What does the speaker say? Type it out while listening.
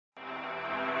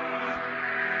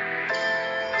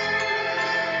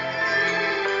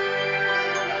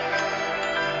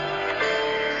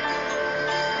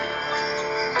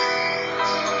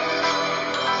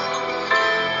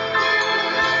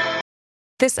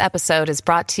This episode is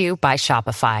brought to you by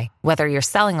Shopify. Whether you're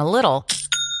selling a little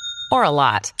or a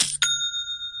lot,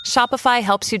 Shopify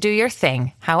helps you do your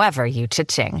thing, however you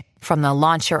cha-ching. From the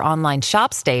launch your online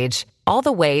shop stage, all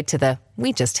the way to the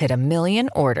we just hit 1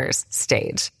 million orders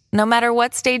stage. No matter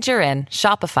what stage you're in,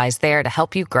 Shopify's there to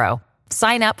help you grow.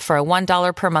 Sign up for a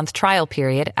 $1 per month trial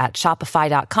period at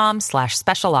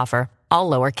shopify.com/special offer, all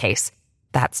lowercase.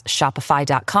 That's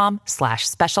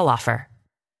shopify.com/special offer.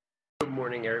 Good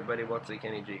morning, everybody. Welcome to the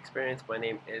Kenny G Experience. My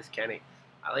name is Kenny.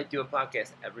 I like to do a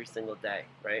podcast every single day,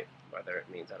 right? Whether it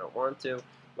means I don't want to,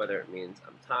 whether it means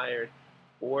I'm tired,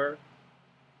 or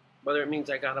whether it means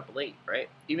I got up late,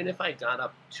 right? Even if I got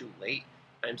up too late,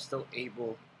 I'm still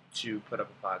able to put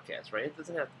up a podcast, right? It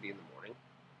doesn't have to be in the morning,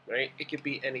 right? It could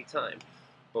be any time.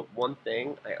 But one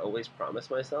thing I always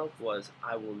promised myself was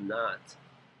I will not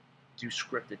do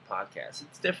scripted podcasts.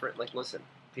 It's different. Like, listen,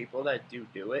 people that do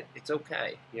it, it's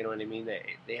okay. You know what I mean?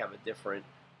 They have a different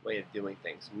way of doing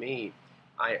things. Me,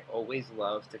 I always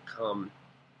love to come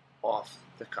off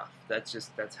the cuff.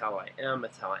 That's how I am.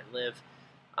 That's how I live.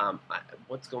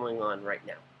 What's going on right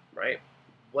now, right?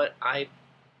 What I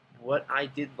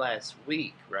did last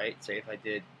week, right? Say if I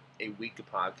did a week of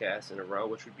podcasts in a row,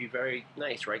 which would be very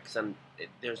nice, right? Because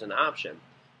there's an option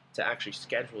to actually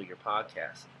schedule your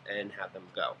podcast and have them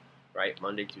go, right?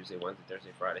 Monday, Tuesday, Wednesday,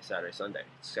 Thursday, Friday, Saturday, Sunday.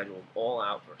 Schedule them all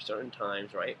out for certain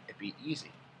times, right? It'd be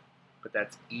easy. But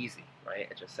that's easy, right?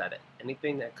 I just said it.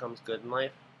 Anything that comes good in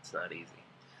life, it's not easy.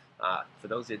 For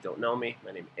those that don't know me,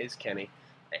 my name is Kenny.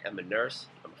 I am a nurse.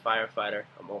 I'm a firefighter.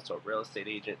 I'm also a real estate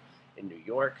agent in New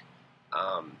York.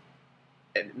 And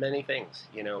many things.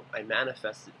 You know, I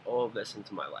manifested all of this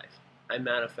into my life. I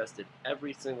manifested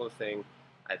every single thing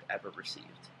I've ever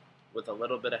received with a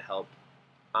little bit of help,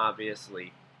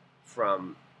 obviously,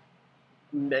 from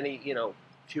many,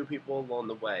 few people along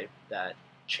the way that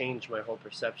changed my whole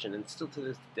perception. And still to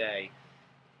this day,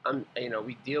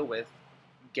 we deal with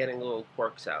getting little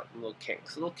quirks out, little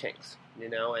kinks, and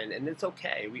it's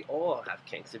okay. We all have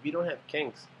kinks. If you don't have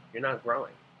kinks, you're not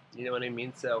growing. You know what I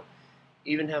mean? So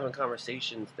even having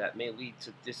conversations that may lead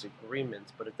to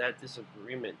disagreements, but if that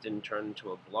disagreement didn't turn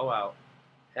into a blowout,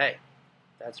 hey,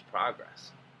 that's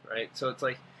progress, right? So it's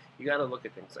like, you got to look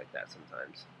at things like that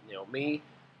sometimes. Me,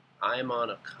 I'm on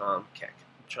a calm kick.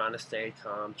 I'm trying to stay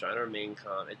calm, trying to remain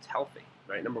calm. It's healthy,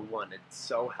 right? Number one, it's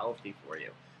so healthy for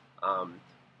you.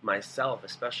 Myself,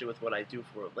 especially with what I do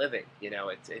for a living,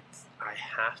 I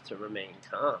have to remain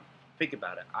calm. Think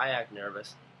about it. I act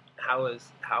nervous. How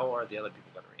are the other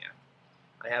people going to react?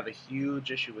 I have a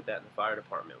huge issue with that in the fire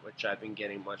department, which I've been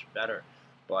getting much better.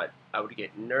 But I would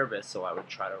get nervous, so I would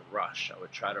try to rush. I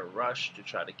would try to rush to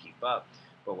try to keep up.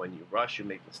 But when you rush, you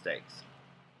make mistakes.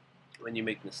 When you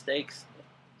make mistakes,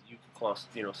 you can cost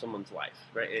someone's life,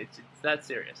 right? It's that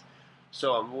serious.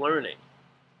 So I'm learning.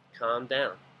 Calm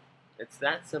down. It's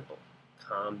that simple.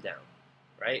 Calm down,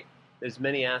 right? There's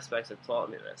many aspects that taught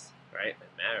me this, right? My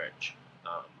marriage,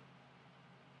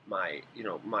 my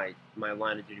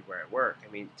line of duty where I work.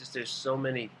 I mean, there's so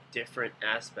many different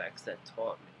aspects that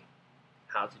taught me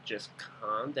how to just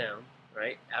calm down,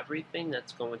 right? Everything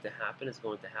that's going to happen is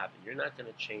going to happen. You're not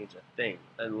going to change a thing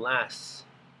unless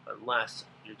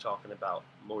you're talking about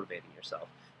motivating yourself,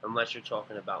 unless you're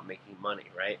talking about making money,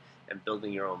 right? And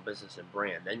building your own business and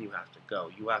brand. Then you have to go.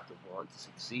 You have to want to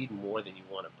succeed more than you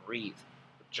want to breathe,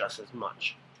 just as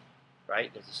much,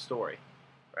 right? There's a story,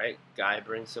 right? Guy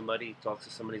brings somebody, talks to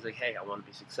somebody, he's like, hey, I want to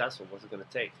be successful. What's it going to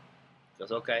take? He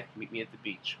goes, okay, meet me at the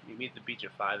beach. Meet me at the beach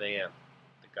at 5 a.m.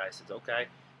 The guy says, okay.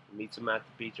 He meets him at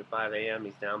the beach at 5 a.m.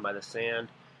 He's down by the sand,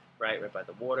 right by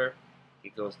the water. He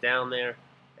goes down there,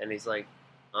 and he's like,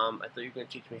 I thought you were going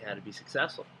to teach me how to be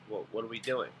successful. Well, what are we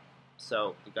doing?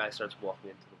 So the guy starts walking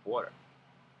into the water.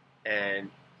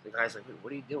 And the guy's like,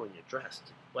 what are you doing? You're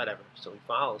dressed. Whatever. So he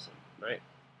follows him, right?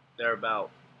 They're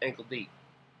about ankle deep.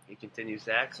 He continues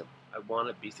to ask him, I want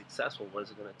to be successful. What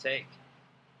is it going to take?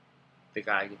 The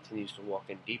guy continues to walk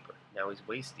in deeper. Now he's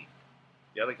waist deep.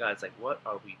 The other guy's like, what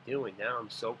are we doing? Now I'm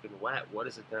soaking wet. What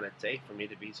is it going to take for me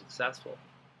to be successful?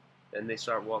 Then they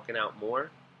start walking out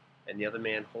more, and the other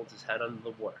man holds his head under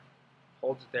the water.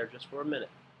 Holds it there just for a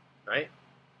minute, right?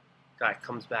 Guy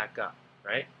comes back up,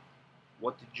 right?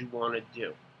 What did you want to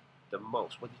do the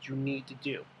most? What did you need to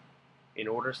do in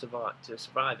order to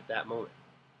survive at that moment?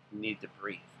 You need to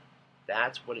breathe.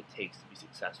 That's what it takes to be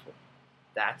successful.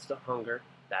 That's the hunger.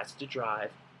 That's the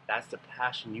drive. That's the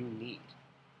passion you need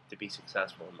to be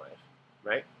successful in life,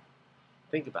 right?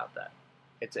 Think about that.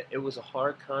 It was a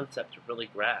hard concept to really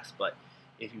grasp, but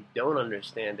if you don't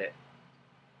understand it,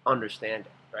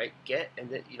 right?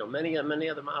 Many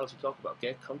other models we talk about,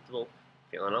 get comfortable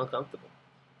feeling uncomfortable.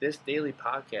 this daily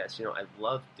podcast, I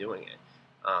love doing it.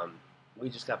 We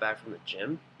just got back from the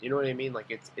gym. You know what I mean? Like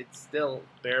it's still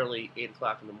barely 8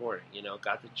 o'clock in the morning.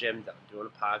 Got the gym done, doing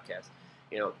a podcast.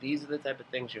 These are the type of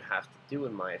things you have to do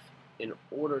in life in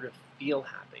order to feel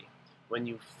happy. When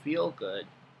you feel good,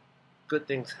 good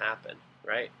things happen,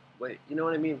 right? You know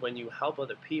what I mean? When you help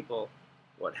other people,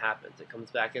 what happens? It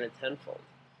comes back in a tenfold.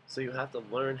 So you have to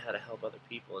learn how to help other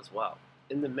people as well.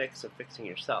 In the mix of fixing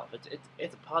yourself,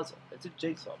 it's a puzzle. It's a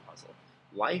jigsaw puzzle.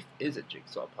 Life is a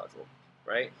jigsaw puzzle,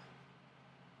 right?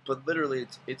 But literally,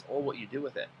 it's all what you do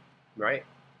with it, right?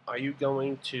 Are you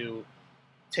going to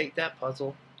take that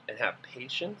puzzle and have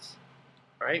patience,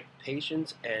 right?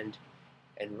 Patience and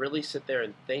really sit there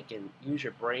and think and use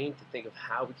your brain to think of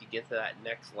how we could get to that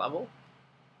next level,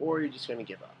 or are you just going to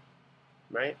give up,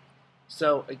 right?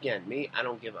 So again, me, I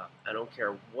don't give up. I don't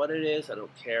care what it is. I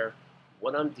don't care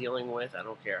what I'm dealing with. I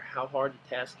don't care how hard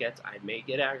the task gets. I may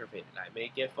get aggravated. I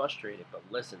may get frustrated. But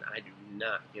listen, I do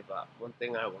not give up. One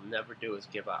thing I will never do is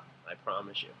give up. I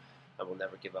promise you. I will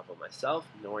never give up on myself,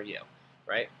 nor you,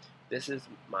 right? This is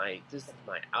my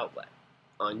outlet.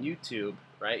 On YouTube,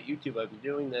 right? YouTube, I've been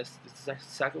doing this. This is the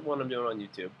second one I'm doing on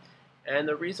YouTube. And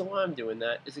the reason why I'm doing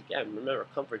that is, again, remember,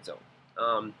 comfort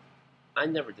zone. I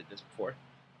never did this before.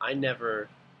 I never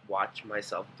watched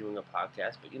myself doing a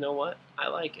podcast, but you know what? I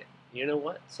like it. You know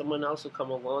what? Someone else will come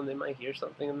along, they might hear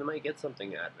something, and they might get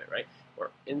something out of it, right?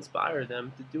 Or inspire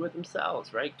them to do it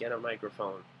themselves, right? Get a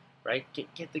microphone, right?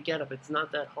 Get the getup. It's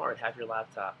not that hard. Have your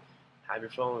laptop. Have your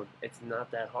phone. It's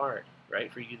not that hard,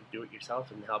 right? For you to do it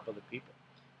yourself and help other people.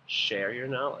 Share your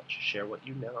knowledge. Share what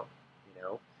you know,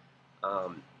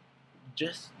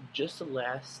 Just the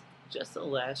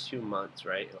last few months,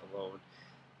 right, alone,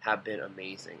 have been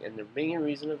amazing. And the main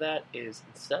reason of that is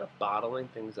instead of bottling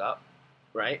things up,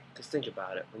 right? Because think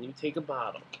about it. When you take a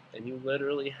bottle and you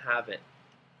literally have it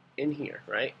in here,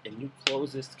 right? And you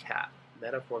close this cap,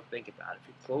 metaphor, think about it. If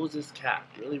you close this cap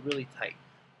really, really tight,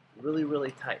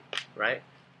 right?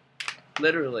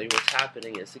 Literally what's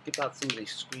happening is, think about somebody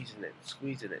squeezing it.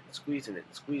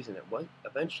 What?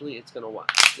 Eventually it's going to what?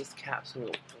 This cap's going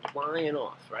to go flying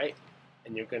off, right?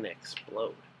 And you're going to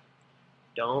explode.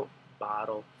 Don't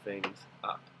bottle things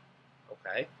up,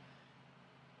 okay?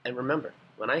 And remember,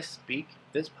 when I speak,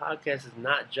 this podcast is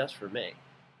not just for me,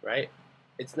 right?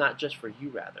 It's not just for you,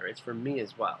 rather. It's for me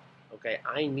as well, okay?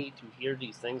 I need to hear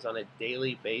these things on a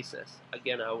daily basis.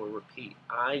 Again, I will repeat.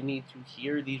 I need to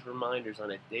hear these reminders on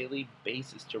a daily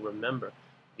basis to remember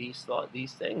these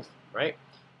things, right?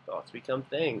 Thoughts become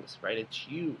things, right? It's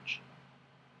huge.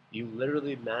 You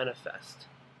literally manifest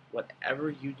whatever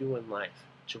you do in life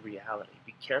to reality.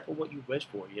 Be careful what you wish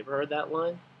for. You ever heard that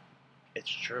line? It's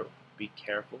true. Be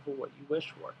careful for what you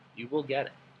wish for. You will get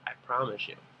it. I promise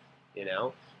you.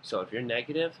 So if you're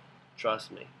negative,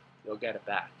 trust me, you'll get it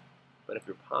back. But if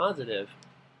you're positive,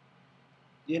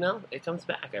 it comes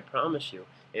back. I promise you.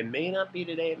 It may not be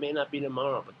today, it may not be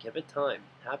tomorrow, but give it time.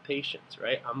 Have patience,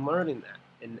 right? I'm learning that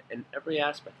in every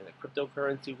aspect, in the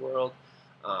cryptocurrency world,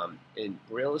 in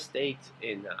real estate,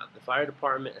 in the fire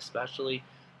department especially.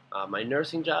 My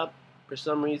nursing job, for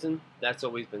some reason, that's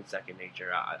always been second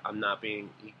nature. I'm not being,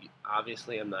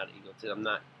 obviously, I'm not I'm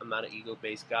not an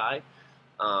ego-based guy.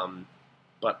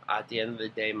 But at the end of the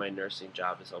day, my nursing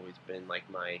job has always been like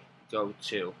my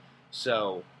go-to.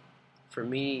 So, for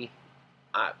me,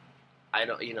 I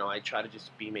don't, I try to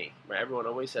just be me. Right? Everyone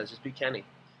always says, just be Kenny.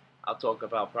 I'll talk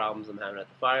about problems I'm having at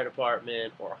the fire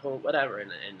department or home, whatever,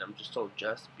 and I'm just told,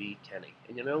 just be Kenny.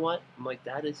 And you know what? I'm like,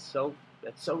 that's so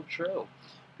true.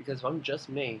 Because if I'm just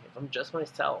me, if I'm just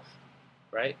myself,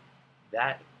 right,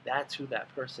 that's who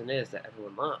that person is that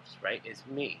everyone loves, right? It's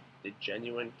me, the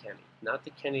genuine Kenny. Not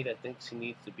the Kenny that thinks he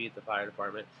needs to be at the fire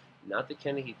department. Not the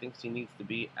Kenny he thinks he needs to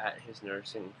be at his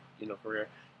nursing, career.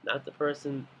 Not the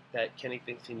person that Kenny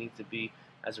thinks he needs to be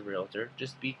as a realtor.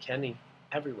 Just be Kenny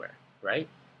everywhere, right?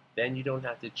 Then you don't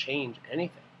have to change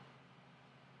anything.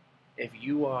 If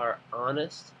you are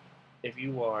honest, if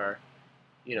you are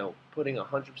putting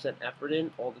 100% effort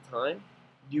in all the time,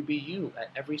 you be you at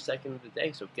every second of the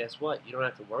day. So guess what? You don't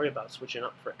have to worry about switching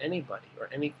up for anybody or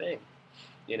anything,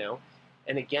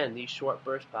 And again, these short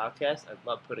burst podcasts, I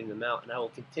love putting them out, and I will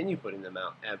continue putting them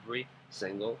out every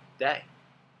single day.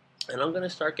 And I'm going to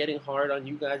start getting hard on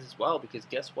you guys as well, because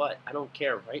guess what? I don't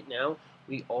care. Right now,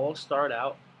 we all start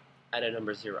out at a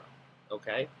number 0,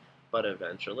 okay? But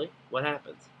eventually, what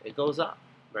happens? It goes up,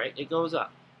 right? It goes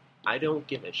up. I don't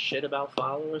give a shit about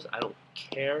followers. I don't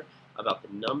care about the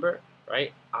number,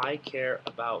 right? I care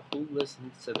about who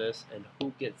listens to this and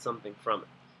who gets something from it.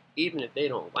 Even if they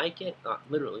don't like it,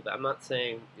 literally, I'm not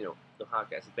saying, the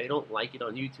podcast. If they don't like it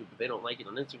on YouTube, if they don't like it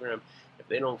on Instagram, if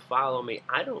they don't follow me,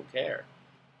 I don't care,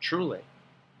 truly.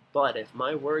 But if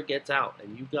my word gets out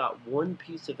and you got one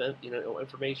piece of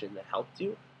information that helped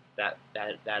you, that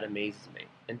amazes me.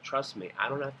 And trust me, I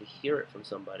don't have to hear it from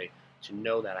somebody to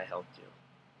know that I helped you.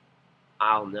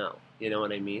 I'll know. You know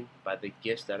what I mean? By the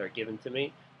gifts that are given to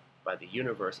me by the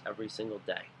universe every single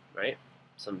day, right?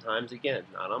 Sometimes, again,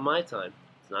 not on my time.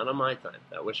 It's not on my time.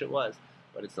 I wish it was,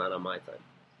 but it's not on my time.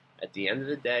 At the end of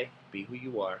the day, be who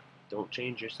you are. Don't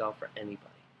change yourself for anybody.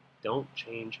 Don't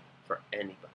change for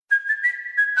anybody.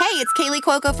 Hey, it's Kaylee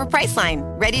Cuoco for Priceline.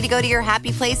 Ready to go to your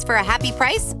happy place for a happy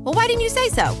price? Well, why didn't you say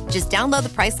so? Just download the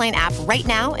Priceline app right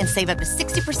now and save up to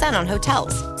 60% on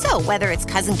hotels. So whether it's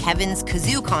Cousin Kevin's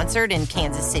Kazoo Concert in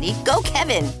Kansas City, go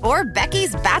Kevin, or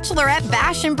Becky's Bachelorette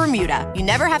Bash in Bermuda, you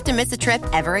never have to miss a trip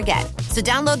ever again. So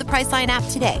download the Priceline app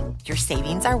today. Your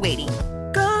savings are waiting.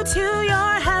 Go to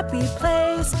your happy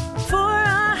place for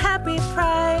a happy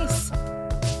price.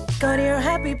 Go to your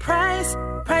happy price,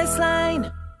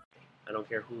 Priceline. I don't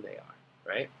care who they are,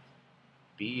 right?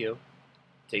 Be you.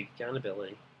 Take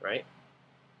accountability, right?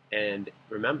 And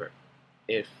remember,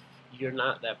 if you're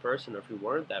not that person or if you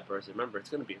weren't that person, remember, it's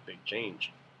going to be a big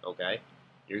change, okay?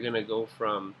 You're going to go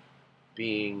from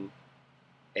being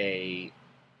like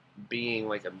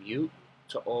a mute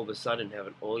to all of a sudden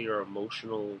having all your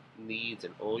emotional needs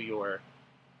and all your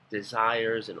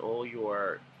desires and all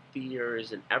your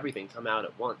fears and everything come out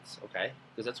at once, okay?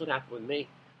 Because that's what happened with me.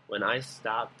 When I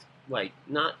stopped, like,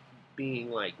 not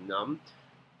being, like, numb,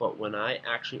 but when I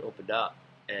actually opened up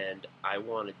and I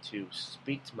wanted to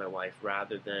speak to my wife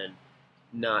rather than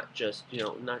not just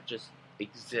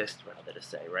exist, rather to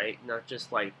say, right? Not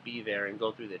just, like, be there and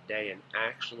go through the day and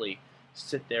actually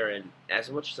sit there and, as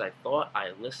much as I thought,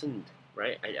 I listened,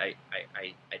 right? I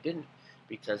didn't,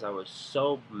 because I was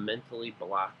so mentally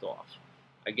blocked off.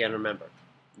 Again, remember,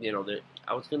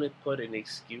 I was going to put an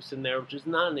excuse in there, which is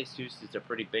not an excuse. It's a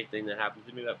pretty big thing that happened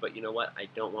to me. But you know what? I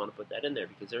don't want to put that in there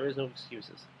because there is no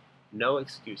excuses. No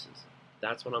excuses.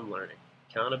 That's what I'm learning.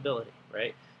 Accountability,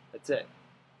 right? That's it.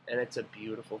 And it's a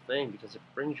beautiful thing because it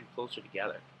brings you closer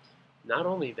together. Not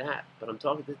only that, but I'm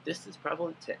talking that this is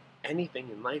prevalent to anything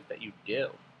in life that you do,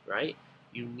 right?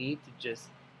 You need to just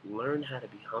learn how to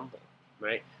be humble,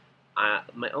 right?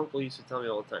 My uncle used to tell me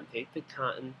all the time, take the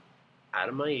cotton out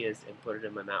of my ears and put it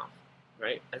in my mouth,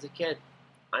 right? As a kid,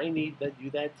 I need to do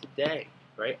that today,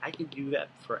 right? I can do that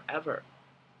forever.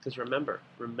 Because remember,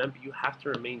 you have to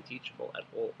remain teachable at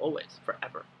always,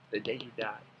 forever. The day you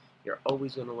die, you're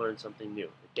always going to learn something new.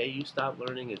 The day you stop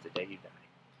learning is the day you die.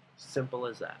 Simple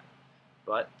as that.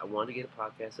 But I want to get a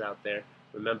podcast out there.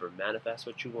 Remember, manifest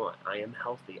what you want. I am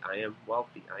healthy. I am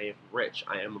wealthy. I am rich.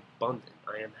 I am abundant.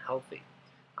 I am healthy.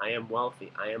 I am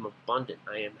wealthy, I am abundant,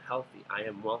 I am healthy, I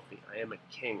am wealthy, I am a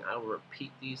king. I will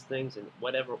repeat these things in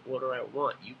whatever order I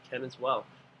want. You can as well.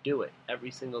 Do it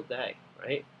every single day,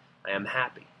 right? I am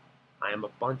happy, I am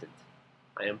abundant,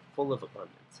 I am full of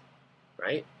abundance,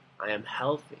 right? I am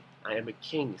healthy, I am a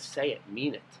king. Say it,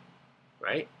 mean it,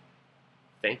 right?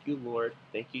 Thank you, Lord.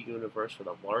 Thank you, universe, for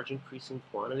the large increasing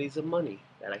quantities of money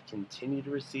that I continue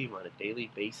to receive on a daily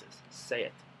basis. Say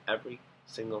it every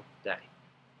single day.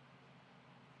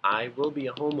 I will be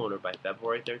a homeowner by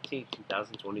February 13th,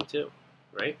 2022,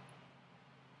 right?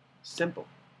 Simple.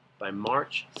 By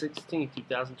March 16th,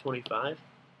 2025,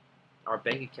 our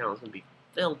bank account is going to be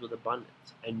filled with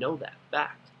abundance. I know that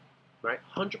fact, right?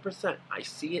 100%. I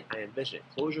see it. I envision it.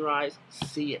 Close your eyes.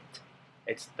 See it.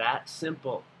 It's that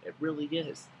simple. It really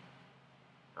is.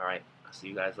 All right. I'll see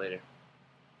you guys later.